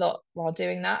learning quite a lot while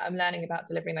doing that. I'm learning about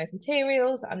delivering those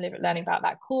materials. I'm learning about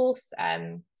that course,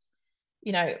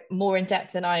 more in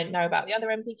depth than I know about the other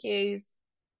NPQs.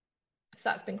 So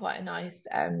that's been quite a nice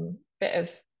bit of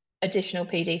additional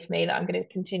PD for me that I'm going to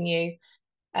continue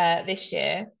this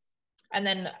year. And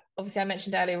then obviously I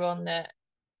mentioned earlier on that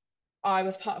I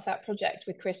was part of that project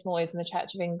with Chris Moyes and the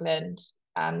Church of England,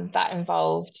 and that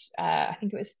involved I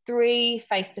think it was 3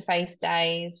 face-to-face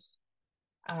days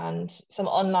and some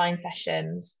online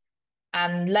sessions,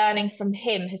 and learning from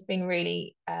him has been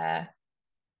really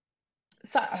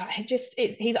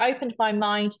he's opened my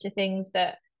mind to things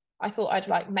that I thought I'd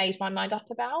like made my mind up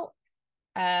about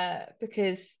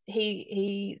because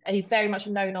he's very much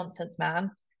a no nonsense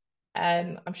man.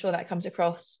 I'm sure that comes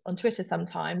across on Twitter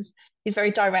sometimes. He's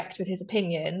very direct with his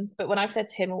opinions, but when I've said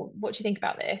to him, well, what do you think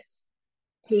about this?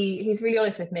 He's really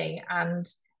honest with me, and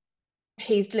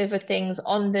he's delivered things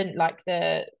on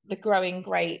the growing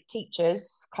great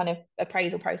teachers kind of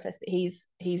appraisal process that he's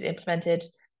implemented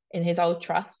in his old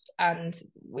trust, and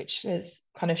which has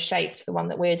kind of shaped the one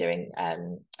that we're doing at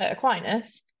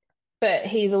Aquinas. But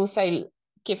he's also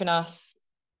given us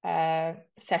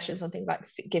sessions on things like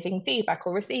giving feedback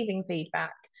or receiving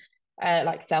feedback,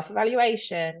 like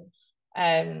self-evaluation,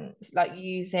 like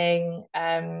using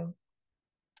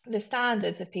the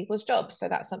standards of people's jobs. So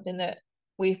that's something that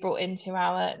we've brought into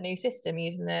our new system,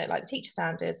 using the teacher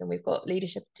standards, and we've got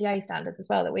leadership TA standards as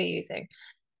well that we're using.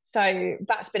 So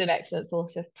that's been an excellent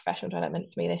source of professional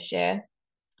development for me this year.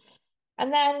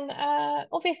 And then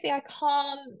obviously I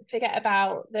can't forget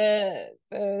about the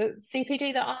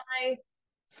CPD that I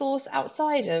source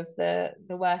outside of the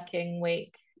working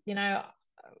week. You know,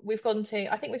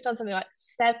 I think we've done something like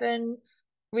 7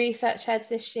 research heads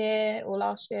this year or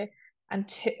last year, and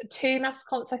two maths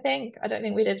comps, I think. I don't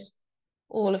think we did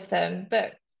all of them,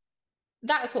 but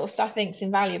that sort of stuff I think is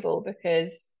invaluable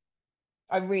because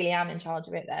I really am in charge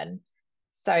of it then.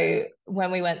 So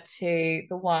when we went to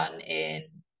the one in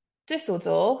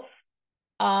Dusseldorf,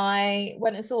 I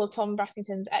went and saw Tom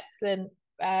Brackington's excellent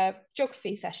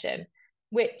geography session,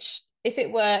 which if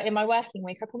it were in my working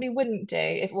week, I probably wouldn't do.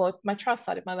 If it were my trust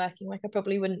side of my working week, I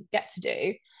probably wouldn't get to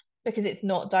do because it's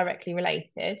not directly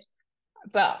related.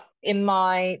 But in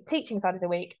my teaching side of the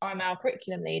week, I'm our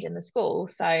curriculum lead in the school.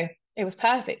 So it was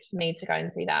perfect for me to go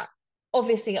and see that.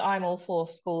 Obviously, I'm all for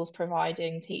schools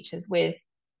providing teachers with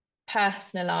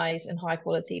personalised and high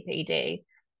quality PD,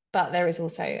 but there is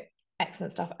also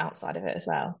excellent stuff outside of it as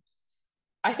well.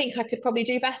 I think I could probably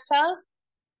do better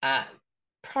at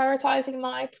prioritizing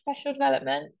my professional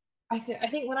development. I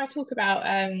think when I talk about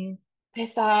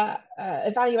is that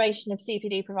evaluation of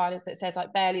CPD providers that says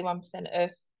like barely 1%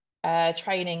 of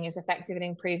training is effective in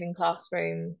improving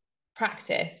classroom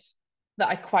practice, that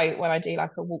I quote when I do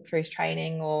like a walkthroughs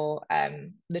training or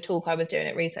the talk I was doing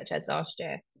at Research Eds last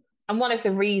year. And one of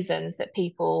the reasons that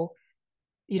people,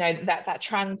 you know, that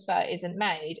transfer isn't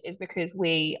made is because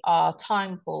we are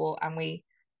time poor and we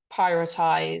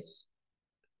prioritize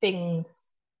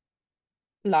things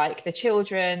like the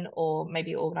children or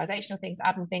maybe organizational things,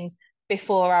 admin things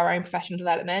before our own professional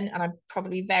development. And I'm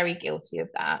probably very guilty of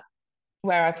that,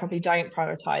 where I probably don't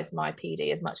prioritize my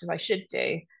PD as much as I should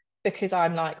do because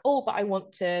I'm like, oh, but I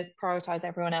want to prioritize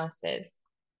everyone else's.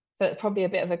 But probably a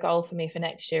bit of a goal for me for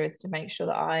next year is to make sure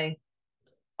that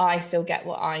I still get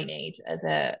what I need as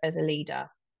a leader. I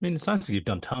mean, it sounds like you've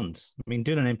done tons. I mean,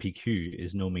 doing an MPQ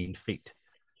is no mean feat.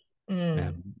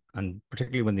 Mm, And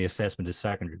particularly when the assessment is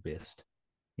secondary based,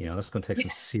 that's going to take some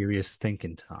yeah, serious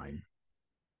thinking time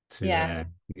to yeah,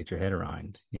 get your head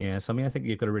around. Yeah, so I mean, I think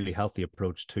you've got a really healthy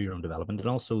approach to your own development, and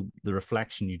also the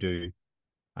reflection you do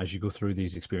as you go through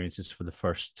these experiences for the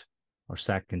first or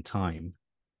second time.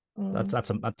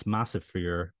 mm, That's massive for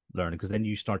your learning because then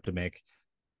you start to make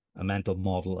a mental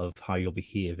model of how you'll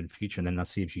behave in future, and then that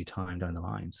saves you time down the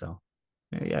line. So,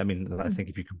 yeah, I mean, I mm. think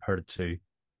if you compare it to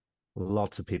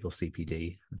lots of people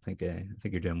CPD, I think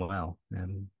you're doing well,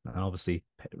 and obviously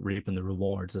reaping the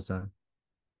rewards as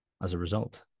a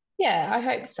result. Yeah, I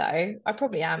hope so. I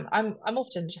probably am. I'm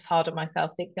often just hard on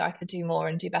myself, thinking I could do more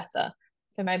and do better.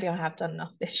 So maybe I have done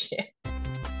enough this year.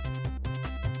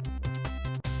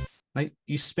 Now,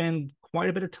 you spend quite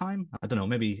a bit of time, I don't know,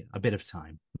 maybe a bit of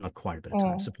time, not quite a bit of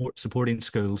time, Mm. supporting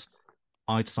schools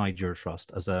outside your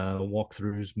trust as a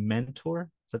walkthroughs mentor.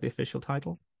 Is that the official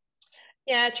title?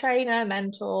 Yeah, trainer,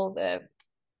 mentor,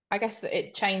 I guess that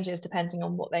it changes depending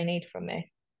on what they need from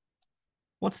me.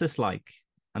 What's this like?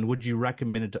 And would you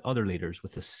recommend it to other leaders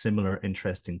with a similar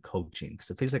interest in coaching?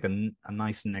 Because it feels like a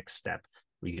nice next step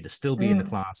where you get to still be in the Mm.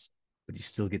 class, but you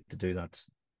still get to do that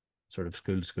sort of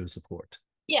school to school support.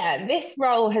 Yeah, this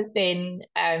role has been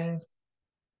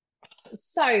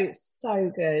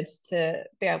so good to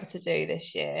be able to do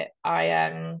this year.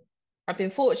 I've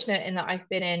been fortunate in that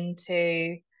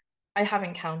I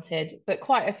haven't counted, but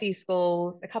quite a few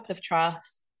schools, a couple of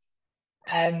trusts,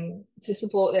 to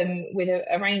support them with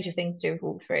a range of things to do with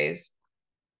walkthroughs.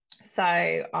 So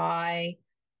I've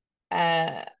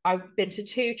been to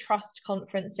 2 trust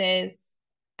conferences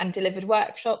and delivered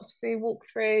workshops through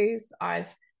walkthroughs.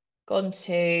 I've gone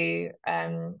to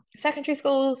secondary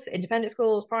schools, independent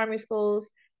schools, primary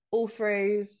schools, all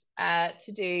throughs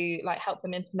to do like help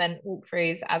them implement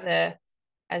walkthroughs as a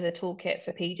toolkit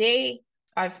for PD.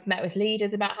 I've met with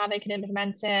leaders about how they can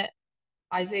implement it.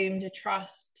 I zoomed a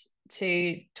trust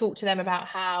to talk to them about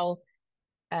how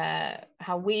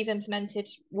we've implemented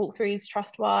walkthroughs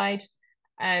trust wide.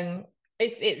 Um,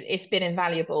 it's been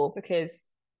invaluable because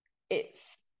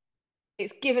it's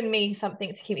it's given me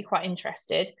something to keep me quite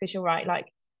interested because you're right,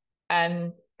 like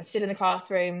still in the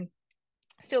classroom,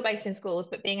 still based in schools,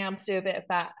 but being able to do a bit of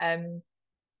that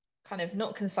kind of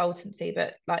not consultancy,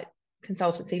 but like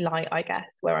consultancy light, I guess,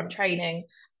 where I'm training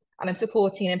and I'm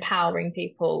supporting and empowering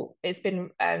people. It's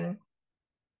been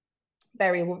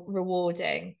very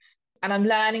rewarding, and I'm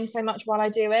learning so much while I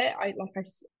do it.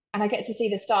 And I get to see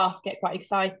the staff get quite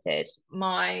excited.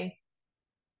 My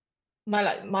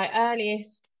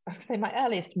earliest, I was gonna say my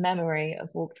earliest memory of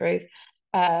walkthroughs.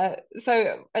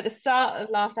 So at the start of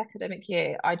last academic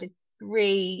year, I did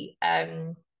three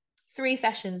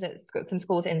sessions at some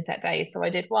schools inset days. So I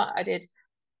did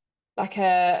like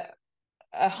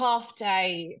a half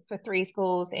day for 3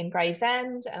 schools in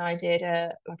Gravesend, and I did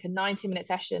a 90-minute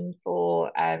session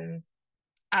for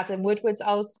Adam Woodward's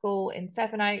old school in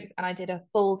Sevenoaks, and I did a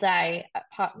full day at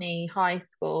Putney High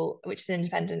School, which is an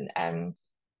independent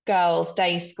girls'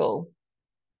 day school.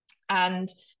 And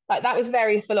like that was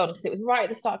very full on because it was right at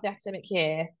the start of the academic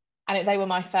year, and they were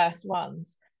my first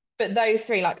ones. But those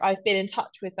three, like I've been in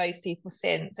touch with those people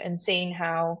since and seen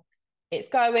how it's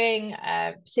going,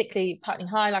 particularly Putney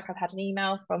High. Like I've had an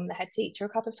email from the head teacher a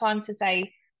couple of times to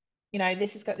say,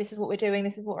 this is what we're doing,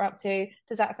 this is what we're up to.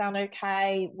 Does that sound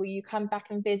okay? Will you come back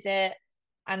and visit?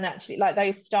 And actually, like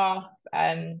those staff,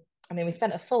 I mean, we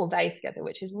spent a full day together,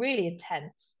 which is really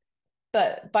intense.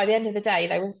 But by the end of the day,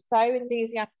 they were so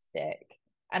enthusiastic,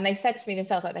 and they said to me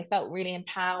themselves, like they felt really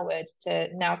empowered to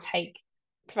now take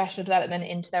professional development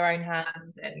into their own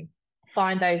hands and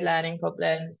find those learning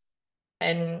problems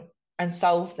and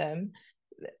solve them.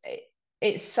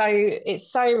 It's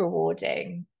so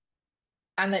rewarding,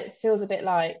 and it feels a bit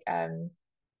like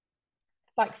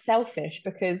selfish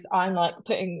because I'm like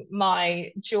putting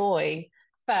my joy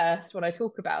first when I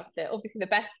talk about it. Obviously, the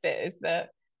best bit is that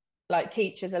like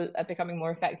teachers are becoming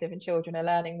more effective and children are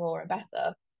learning more and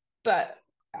better. But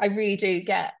I really do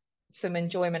get some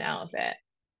enjoyment out of it.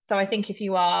 So I think if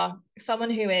you are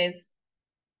someone who is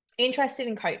interested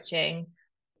in coaching,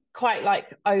 quite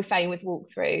like au fait with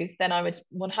walkthroughs, then I would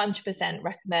 100%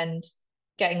 recommend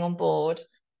getting on board.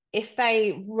 If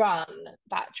they run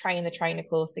that train the trainer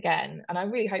course again, and I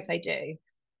really hope they do,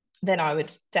 then I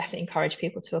would definitely encourage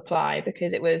people to apply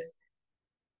because it was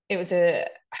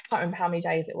I can't remember how many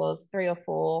days it was, 3 or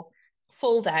 4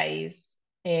 full days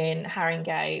in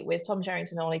Haringey with Tom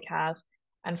Sherrington Ollie Cad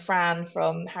and Fran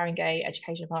from Haringey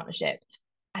Education Partnership.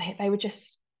 And there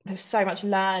was so much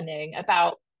learning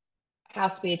about how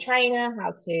to be a trainer,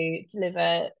 how to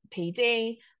deliver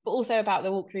PD, but also about the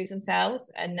walkthroughs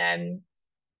themselves. And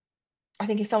I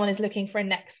think if someone is looking for a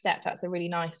next step, that's a really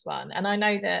nice one. And I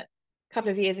know that a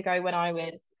couple of years ago when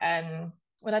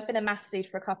I'd been a maths lead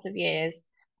for a couple of years,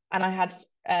 and I had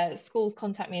schools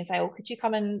contact me and say, "Oh, could you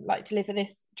come and like deliver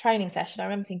this training session?" I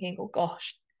remember thinking, "Oh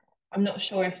gosh, I'm not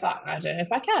sure if I don't know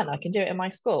if I can do it in my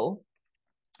school."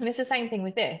 And it's the same thing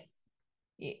with this.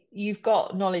 You've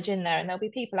got knowledge in there, and there'll be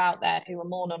people out there who are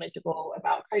more knowledgeable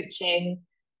about coaching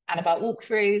and about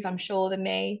walkthroughs, I'm sure, than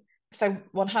me. So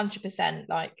 100%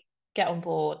 like get on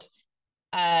board.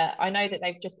 I know that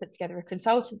they've just put together a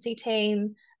consultancy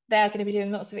team. They're going to be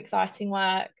doing lots of exciting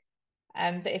work.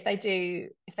 But if they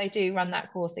do run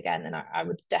that course again, then I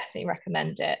would definitely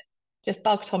recommend it. Just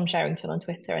bug Tom Sherrington on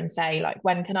Twitter and say like,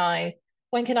 when can I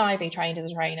be trained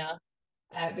as a trainer?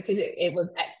 Because it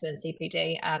was excellent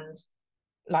CPD, and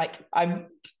like I'm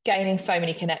gaining so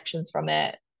many connections from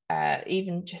it.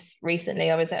 Even just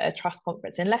recently, I was at a trust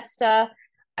conference in Leicester,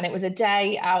 and it was a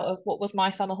day out of what was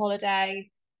my summer holiday,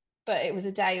 but it was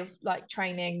a day of like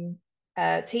training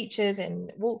teachers in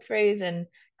walkthroughs and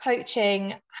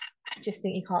coaching. I just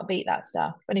think you can't beat that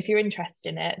stuff. And if you're interested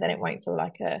in it, then it won't feel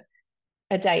like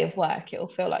a day of work. It'll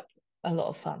feel like a lot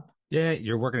of fun. Yeah,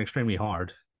 you're working extremely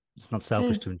hard. It's not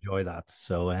selfish to enjoy that.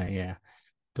 So yeah,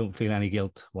 don't feel any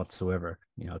guilt whatsoever,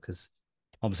 because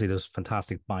obviously those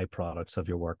fantastic byproducts of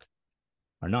your work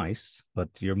are nice, but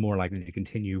you're more likely to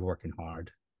continue working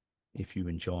hard if you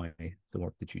enjoy the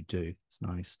work that you do. It's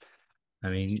nice. I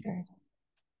mean,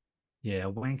 yeah,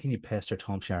 when can you pester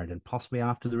Tom Sheridan? Possibly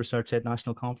after the Research Ed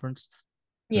National Conference?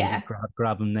 Yeah.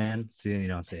 Grab him then. See,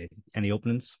 say any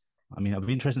openings. I mean, I'd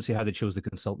be interested to see how they chose the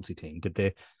consultancy team. Did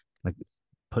they like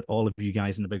put all of you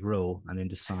guys in a big row and then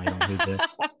decide on who the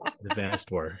best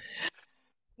were?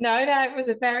 No, it was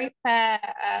a very fair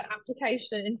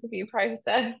application and interview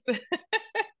process.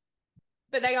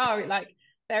 But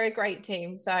they're a great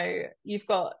team. So you've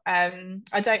got I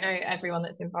don't know everyone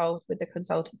that's involved with the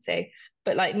consultancy,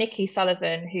 but like Nikki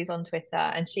Sullivan, who's on Twitter,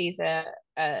 and she's a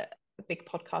big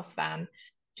podcast fan.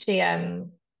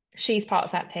 She's part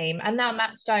of that team, and now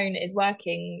Matt Stone is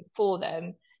working for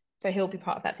them, so he'll be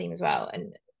part of that team as well.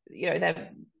 And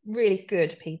they're really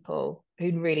good people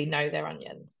who really know their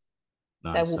onions.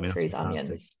 Their Nice. I mean, that's walkthroughs fantastic.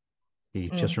 onions. He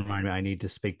just reminded me I need to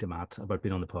speak to Matt about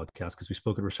being on the podcast because we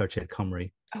spoke at Research Ed Cymru.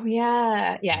 Oh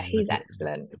yeah, he's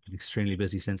excellent. I've been extremely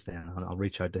busy since then. I'll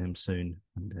reach out to him soon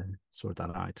and sort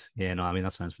that out. Yeah, no, I mean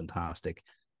that sounds fantastic.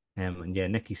 And yeah,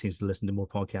 Nikki seems to listen to more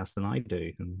podcasts than I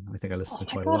do, and I think I listen to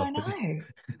quite a lot. I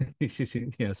know.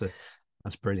 So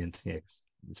that's brilliant. Yeah, it's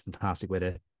a fantastic way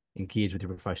to engage with your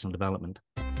professional development.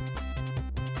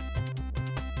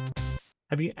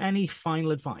 Have you any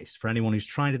final advice for anyone who's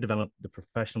trying to develop the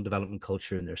professional development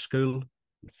culture in their school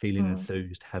feeling Mm.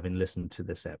 enthused having listened to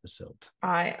this episode?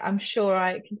 I'm sure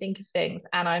I can think of things,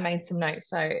 and I made some notes.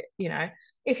 So,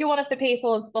 if you're one of the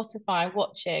people on Spotify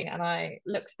watching and I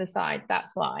look to the side,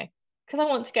 that's why, because I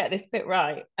want to get this bit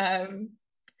right.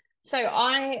 So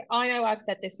I know I've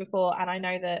said this before, and I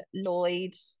know that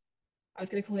Lloyd, I was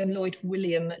going to call him Lloyd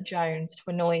William Jones to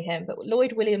annoy him, but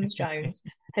Lloyd Williams Jones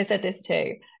has said this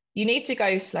too. You need to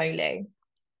go slowly.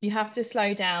 You have to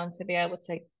slow down to be able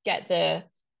to get the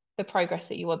progress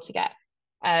that you want to get.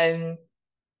 Um,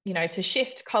 to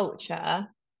shift culture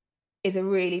is a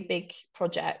really big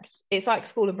project. It's like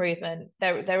school improvement.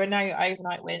 There are no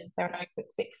overnight wins. There are no quick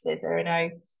fixes. There are no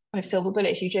kind of silver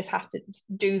bullets. You just have to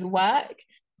do the work.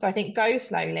 So I think go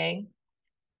slowly,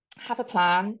 have a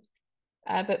plan,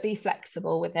 but be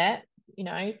flexible with it. You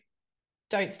know,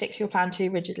 don't stick to your plan too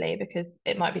rigidly because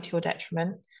it might be to your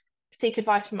detriment. Seek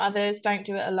advice from others. Don't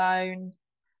do it alone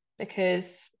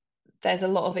because there's a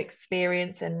lot of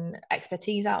experience and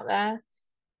expertise out there.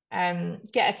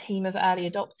 Get a team of early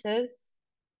adopters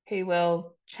who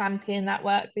will champion that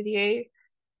work with you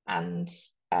and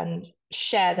and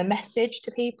share the message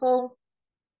to people.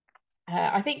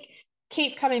 I think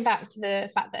keep coming back to the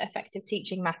fact that effective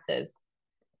teaching matters.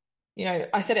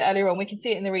 I said it earlier on, we can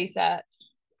see it in the research.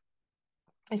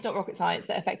 It's not rocket science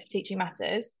that effective teaching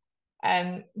matters.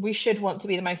 We should want to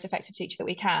be the most effective teacher that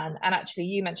we can. And actually,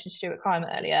 you mentioned Stuart Climate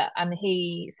earlier, and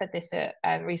he said this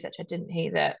at Researcher, didn't he?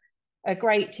 That a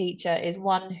great teacher is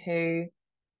one who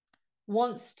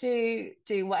wants to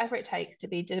do whatever it takes to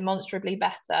be demonstrably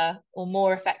better or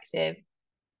more effective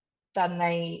than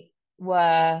they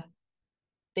were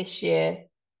this year.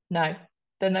 No,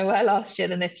 than they were last year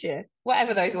than this year.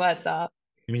 Whatever those words are.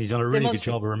 I mean, you've done a really good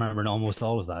Demonstrably, job of remembering almost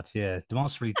all of that. Yeah,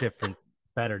 demonstrably different,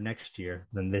 better next year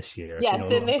than this year. So, yeah,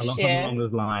 than this something year. along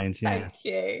those lines. Yeah. Thank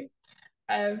you.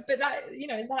 But that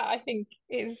I think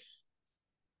is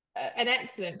an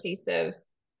excellent piece of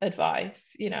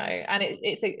advice, and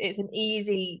it's an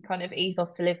easy kind of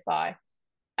ethos to live by.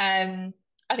 I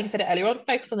think I said it earlier on,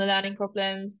 focus on the learning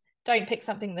problems. Don't pick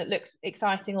something that looks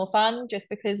exciting or fun just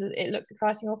because it looks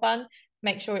exciting or fun.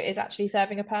 Make sure it is actually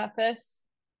serving a purpose.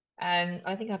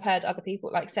 I think I've heard other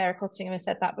people like Sarah Cottingham have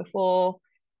said that before.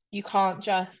 You can't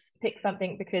just pick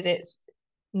something because it's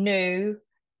new.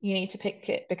 You need to pick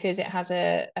it because it has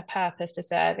a purpose to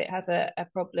serve. It has a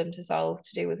problem to solve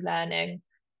to do with learning.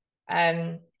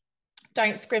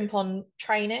 Don't scrimp on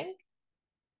training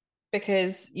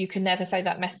because you can never say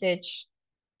that message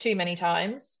too many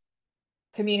times.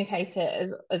 Communicate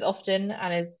it as often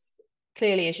and as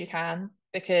clearly as you can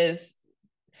because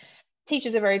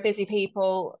teachers are very busy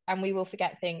people and we will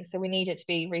forget things. So we need it to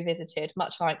be revisited,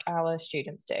 much like our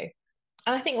students do.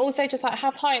 And I think also just like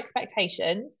have high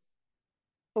expectations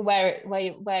for where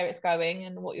it's going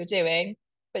and what you're doing,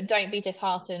 but don't be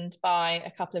disheartened by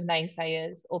a couple of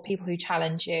naysayers or people who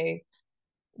challenge you.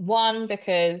 One,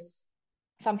 because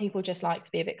some people just like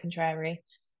to be a bit contrary,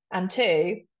 and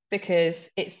two, because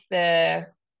it's the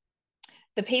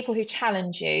people who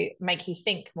challenge you make you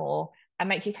think more and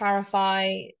make you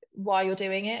clarify why you're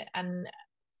doing it, and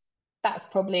that's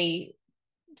probably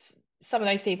some of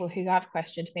those people who have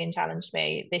questioned me and challenged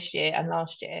me this year and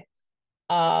last year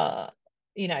are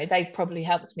they've probably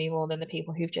helped me more than the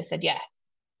people who've just said yes.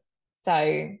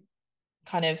 So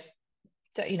kind of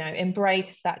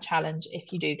embrace that challenge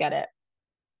if you do get it,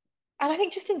 and I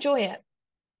think just enjoy it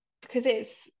because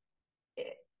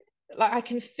like I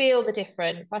can feel the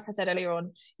difference. Like I said earlier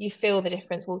on, you feel the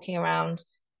difference walking around.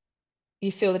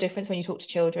 You feel the difference when you talk to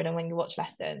children and when you watch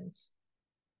lessons.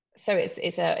 So it's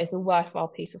a worthwhile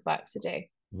piece of work to do.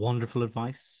 Wonderful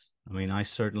advice. I mean, I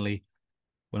certainly,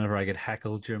 whenever I get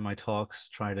heckled during my talks,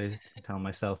 try to tell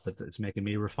myself that it's making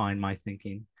me refine my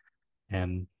thinking.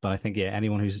 But I think, yeah,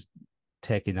 anyone who's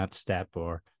taking that step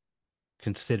or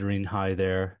considering how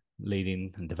they're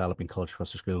leading and developing culture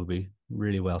across the school will be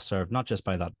really well served, not just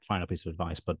by that final piece of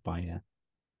advice, but by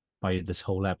this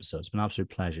whole episode. It's been an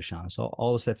absolute pleasure, Shannon. So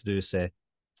all that's left to do is say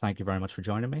thank you very much for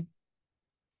joining me.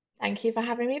 Thank you for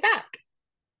having me back.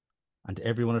 And to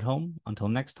everyone at home, until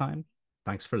next time,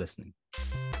 thanks for listening.